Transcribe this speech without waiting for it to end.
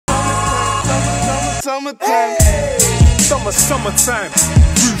summertime. Summertime.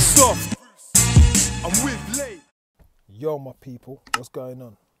 Real soft. I'm with late. Yo, my people, what's going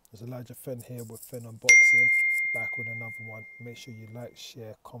on? It's Elijah Fenn here with Fenn Unboxing, back with another one. Make sure you like,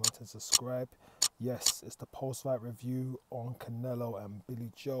 share, comment, and subscribe. Yes, it's the post-fight review on Canelo and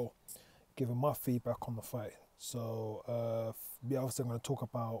Billy Joe, giving my feedback on the fight. So, obviously I'm going to talk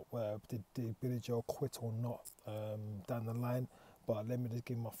about did Billy Joe quit or not down the line. But let me just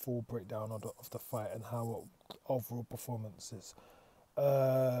give my full breakdown of the fight and how overall performance is.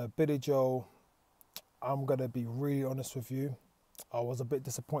 Billy Joe, I'm gonna be really honest with you. I was a bit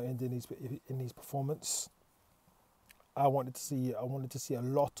disappointed in his performance. I wanted to see a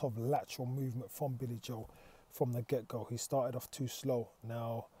lot of lateral movement from Billy Joe from the get-go. He started off too slow.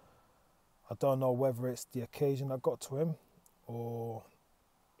 Now, I don't know whether it's the occasion that got to him or.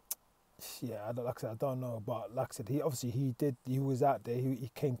 Yeah, like I said, I don't know, but like I said, he was out there. He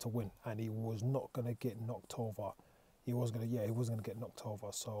came to win, and he was not gonna get knocked over. He wasn't gonna get knocked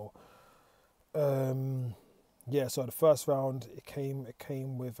over. So, so the first round it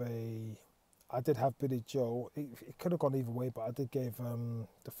came with a. I did have Billy Joe. It could have gone either way, but I did give the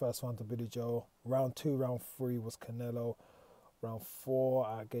first round to Billy Joe. Round 2, round 3 was Canelo. Round 4,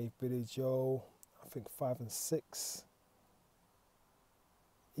 I gave Billy Joe. I think 5 and 6.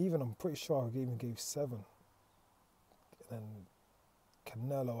 I'm pretty sure I even gave 7. And then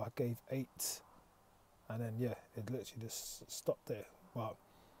Canelo, I gave 8. And then, it literally just stopped there. But,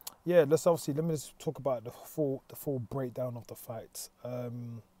 let me just talk about the full breakdown of the fight.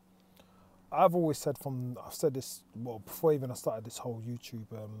 I've said this, before even I started this whole YouTube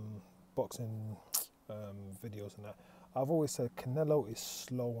boxing videos and that, I've always said Canelo is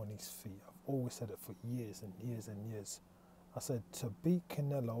slow on his feet. I've always said it for years and years and years. I said to beat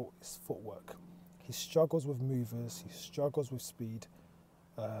Canelo is footwork. He struggles with movers. He struggles with speed.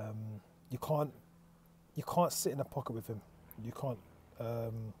 You can't sit in a pocket with him. You can't.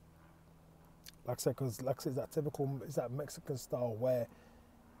 Like I said, because it's that Mexican style where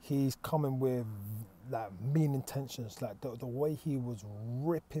he's coming with like mean intentions. Like the way he was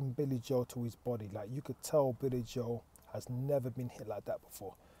ripping Billy Joe to his body. Like you could tell Billy Joe has never been hit like that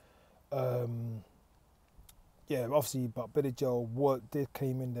before. Obviously, but Billy Joe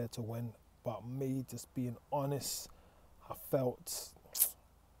came in there to win. But me, just being honest, I felt,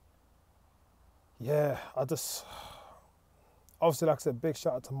 obviously, like I said, big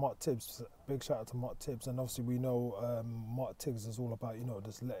shout out to Mark Tibbs. And obviously we know Mark Tibbs is all about,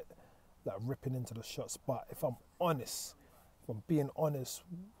 just ripping into the shots. But if I'm being honest,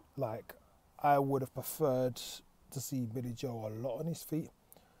 like I would have preferred to see Billy Joe a lot on his feet.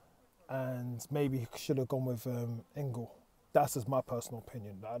 And maybe he should have gone with Engel. That's just my personal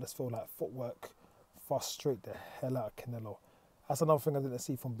opinion. I just feel like footwork frustrate the hell out of Canelo. That's another thing I didn't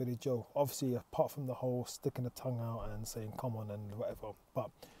see from Billy Joe. Obviously, apart from the whole sticking the tongue out and saying "come on" and whatever.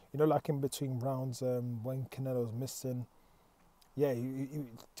 But like in between rounds, when Canelo's missing,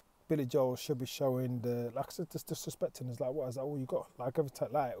 Billy Joe should be showing like I said, just disrespecting. It's like, what is that all you got? Like every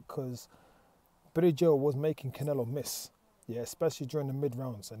time, because Billy Joe was making Canelo miss. Yeah, especially during the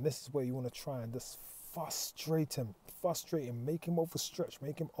mid-rounds. And this is where you want to try and just frustrate him, make him overstretch,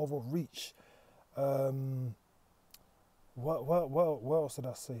 make him overreach. What else did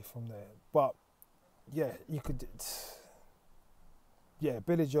I say from there? But, you could...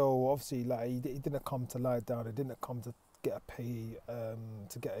 Billy Joe, obviously, like, he didn't come to lie down. He didn't come to get a pay,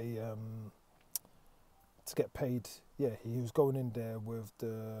 to get paid. Yeah, he was going in there with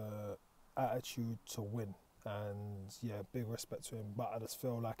the attitude to win. And big respect to him, but I just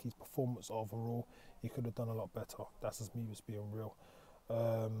feel like his performance overall, he could have done a lot better. That's just me just being real.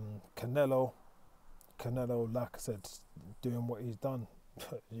 Canelo, like I said, doing what he's done.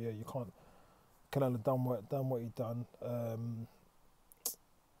 You can't. Canelo done what he done.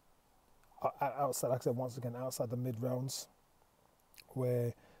 Outside, like I said, once again, outside the mid rounds,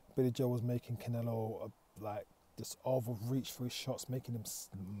 where Billy Joe was making Canelo this overreach for his shots, making him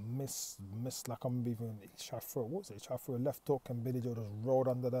miss. Like he tried through. What was it? He tried through a left hook, and Billy Joe just rolled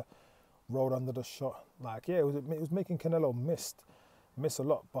under the shot. It was making Canelo miss a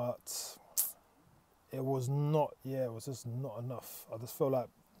lot, but it was not. It was just not enough. I just feel like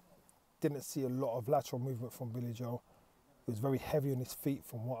didn't see a lot of lateral movement from Billy Joe. He was very heavy on his feet,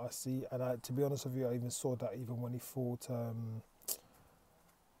 from what I see, and to be honest with you, I even saw that even when he fought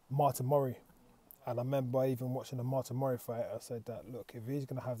Martin Murray. And I remember even watching the Martin Murray fight, I said that, look, if he's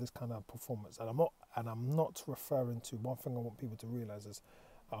going to have this kind of performance, and I'm not referring to, one thing I want people to realise is,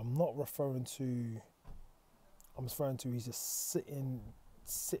 I'm referring to he's just sitting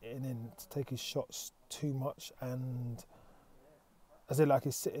in to take his shots too much, and as in like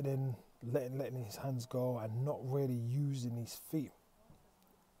he's sitting in letting his hands go and not really using his feet.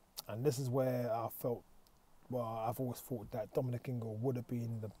 And this is where I felt, well, I've always thought that Dominic Ingle would have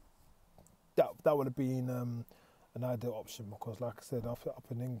been that would have been an ideal option, because like I said, up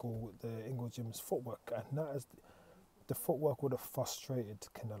in Ingle, the Ingle gym's footwork, and that is the footwork would have frustrated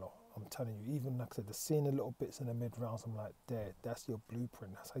Canelo. I'm telling you, even like I said, the seeing the little bits in the mid rounds, I'm like, that's your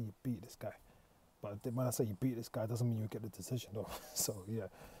blueprint. That's how you beat this guy. But when I say you beat this guy, it doesn't mean you get the decision though. So yeah,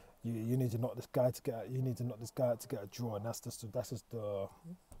 you need to knock this guy to get. You need to knock this guy out to get a draw, and that's just the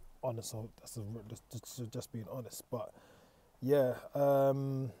honest. Just being honest. But yeah,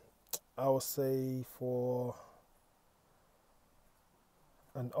 I would say for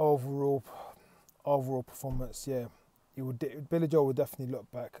an overall performance, yeah, Billy Joe would definitely look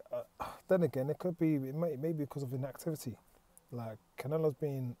back. Then again, it may be because of inactivity. Like Canelo's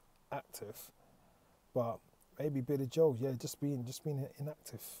being active, but maybe Billy Joe, yeah, just being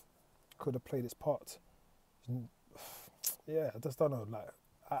inactive could have played its part. Yeah, I just don't know. Like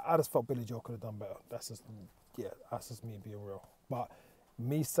I just felt Billy Joe could have done better. That's just me being real. But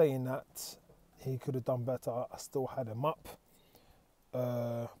me saying that he could have done better, I still had him up.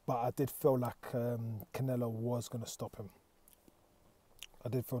 But I did feel like Canelo was going to stop him. I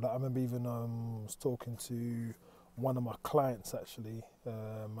did feel that. I remember even was talking to one of my clients actually,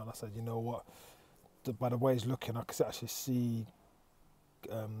 and I said, you know what, by the way he's looking, I could actually see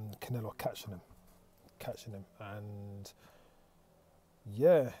Canelo catching him, and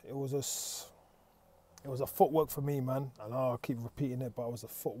yeah, it was a footwork for me, man. I know I keep repeating it, but it was a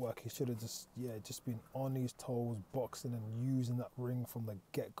footwork. He should have just been on his toes, boxing and using that ring from the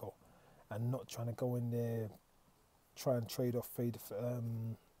get-go, and not trying to go in there, try and trade off with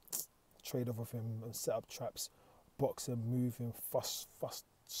him and set up traps, boxing, moving,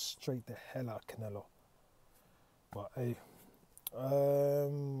 frustrate the hell out of Canelo. But hey,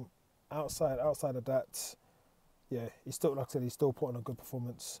 outside of that, yeah, he's still, like I said, he's still putting a good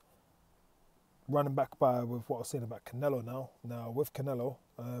performance. Running back by with what I was saying about Canelo now with Canelo,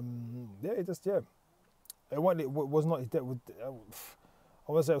 it was not his debt. I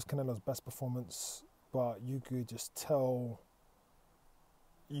wouldn't say it was Canelo's best performance, but you could just tell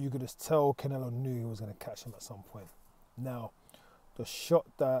Canelo knew he was going to catch him at some point. Now, the shot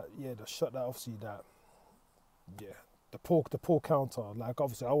that obviously the pull counter, like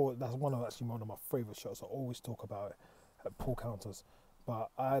obviously that's one of my favourite shots. I always talk about it at pull counters.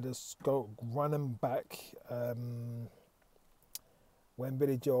 But I just go running back when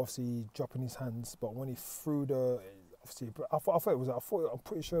Billy Joe obviously dropping his hands, but when he threw I'm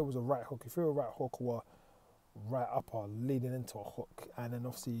pretty sure it was a right hook. He threw a right hook or a right upper leading into a hook, and then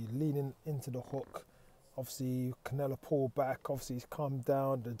obviously leading into the hook, obviously Canelo pulled back. Obviously he's calmed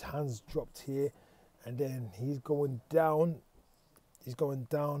down. The hands dropped here, and then he's going down.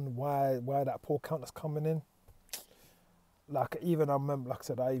 Why that pull count is coming in. Like I even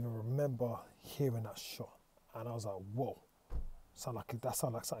remember hearing that shot, and I was like, "Whoa!" That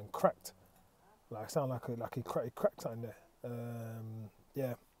sound like something cracked. Like he cracked something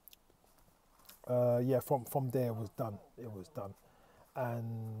there. From there it was done.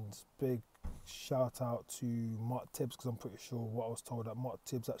 And big shout out to Mark Tibbs, because I'm pretty sure what I was told that Mark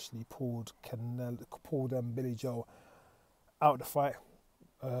Tibbs actually pulled Billy Joe out of the fight.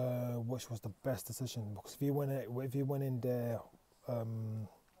 Which was the best decision, because if he went in there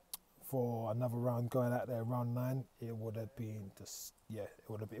for another round, going out there round 9, it would have been it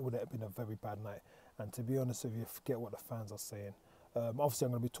would have been a very bad night. And to be honest with you, forget what the fans are saying. Obviously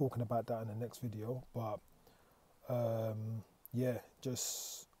I'm going to be talking about that in the next video, but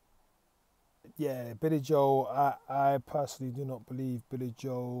Billy Joe, I personally do not believe Billy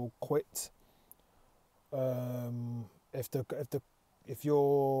Joe quit. If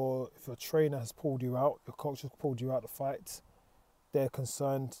your trainer has pulled you out, your coach has pulled you out of the fight, they're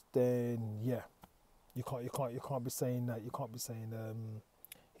concerned, then yeah, you can't be saying that. You can't be saying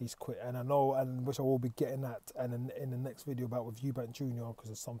he's quit. And I know, and which I will be getting at, and in the next video about with Eubank Jr., because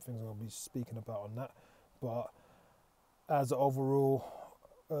there's some things I'll be speaking about on that. But as an overall,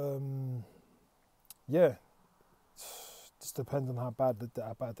 just depends on how bad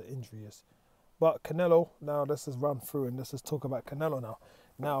the injury is. But Canelo, now let's just run through and let's just talk about Canelo now.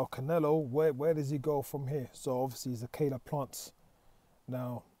 Now Canelo, where does he go from here? So obviously he's a Caleb Plant.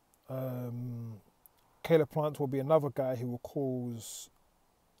 Now, Caleb Plant will be another guy who will cause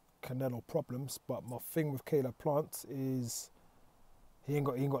Canelo problems. But my thing with Caleb Plant is he ain't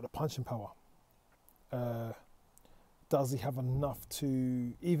got the punching power. Does he have enough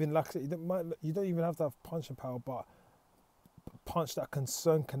to even, like I said, you don't even have to have punching power, but punch that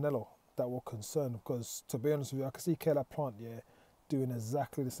concern Canelo. That will concern, because to be honest with you, I can see Caleb Plant, doing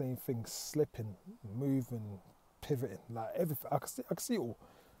exactly the same thing, slipping, moving, pivoting, like everything. I can see it all.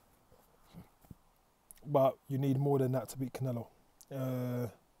 But you need more than that to beat Canelo.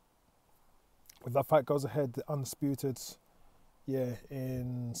 If that fight goes ahead, the undisputed,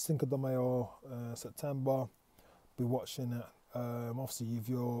 in Cinco de Mayo, September, be watching it. Obviously,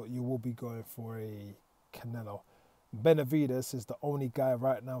 you will be going for a Canelo. Benavidez is the only guy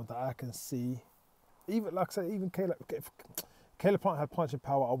right now that I can see. Even like I said, even Caleb, if Caleb Plant had punching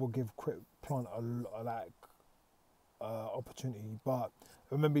power, I would give Plant a opportunity. But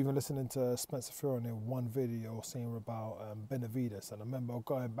I remember even listening to Spencer Fury in one video saying about Benavidez, and I remember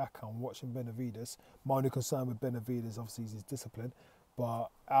going back and watching Benavidez. My only concern with Benavidez, obviously, is his discipline. But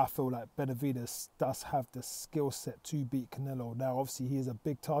I feel like Benavidez does have the skill set to beat Canelo. Now, obviously, he is a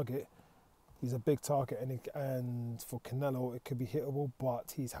big target. He's a big target, and for Canelo, it could be hittable.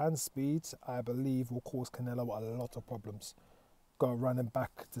 But his hand speed, I believe, will cause Canelo a lot of problems. Go running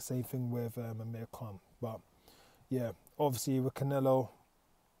back, the same thing with Amir Khan. But yeah, obviously with Canelo,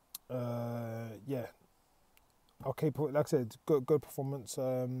 okay, like I said, good performance.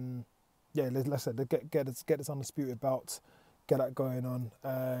 Like I said, get this undisputed bout. Get that going on,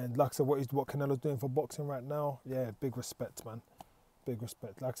 and like I said, what Canelo's doing for boxing right now, big respect, man, big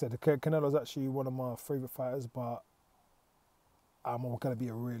respect. Like I said, Canelo's actually one of my favourite fighters, but I'm gonna be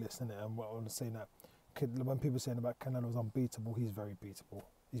a realist in it, and I'm saying that when people saying about Canelo's unbeatable, he's very beatable.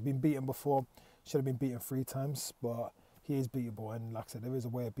 He's been beaten before, should have been beaten 3 times, but he is beatable, and like I said, there is a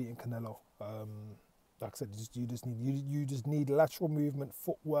way of beating Canelo. Like I said, you just need lateral movement,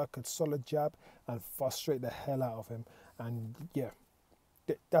 footwork, a solid jab, and frustrate the hell out of him. And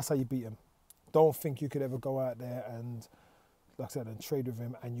that's how you beat him. Don't think you could ever go out there and, like I said, and trade with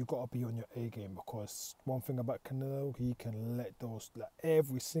him. And you got to be on your A game, because one thing about Canelo, he can let those, like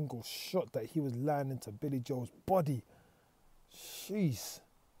every single shot that he was landing to Billy Joe's body. Jeez,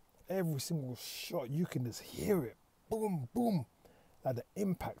 every single shot you can just hear it, boom, boom, like the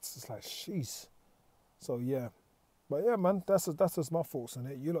impacts. It's like jeez. So but man, that's just my thoughts on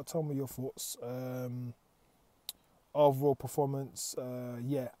it. You lot tell me your thoughts. Overall performance,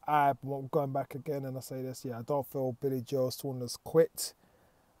 I won't going back again and I say this. I don't feel Billy Joe Saunders quit.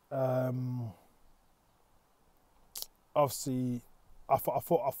 Obviously, I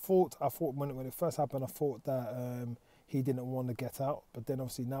thought when it first happened, I thought that he didn't want to get out. But then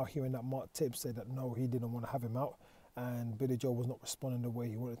obviously now hearing that Mark Tibbs said that no, he didn't want to have him out. And Billy Joe was not responding the way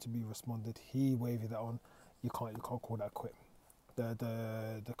he wanted to be responded. He waved that on. You can't call that quit.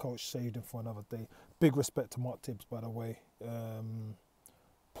 The coach saved him for another day. Big respect to Mark Tibbs, by the way.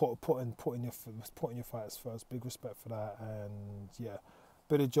 Putting your fighters first. Big respect for that. And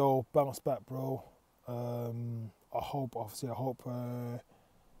Billy Joe, bounce back, bro. I hope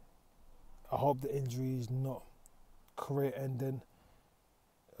the injury is not career ending.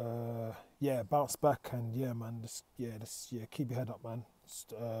 Bounce back, and man, just keep your head up, man.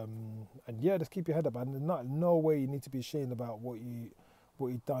 Just keep your head up, man. There's no way you need to be ashamed about what you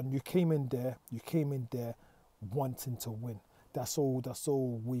done. You came in there wanting to win. That's all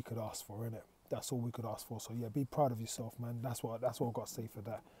we could ask for, innit? That's all we could ask for. So be proud of yourself, man. That's what I've got to say for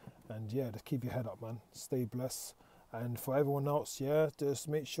that. And just keep your head up, man. Stay blessed. And for everyone else, just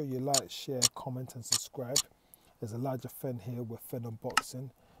make sure you like, share, comment, and subscribe. There's Elijah Fenn here with Fenn Unboxing.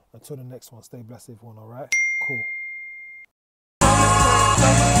 Until the next one, stay blessed, everyone, alright? Cool.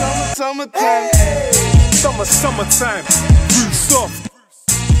 Summertime, summertime, roof soft.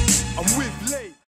 I'm with late.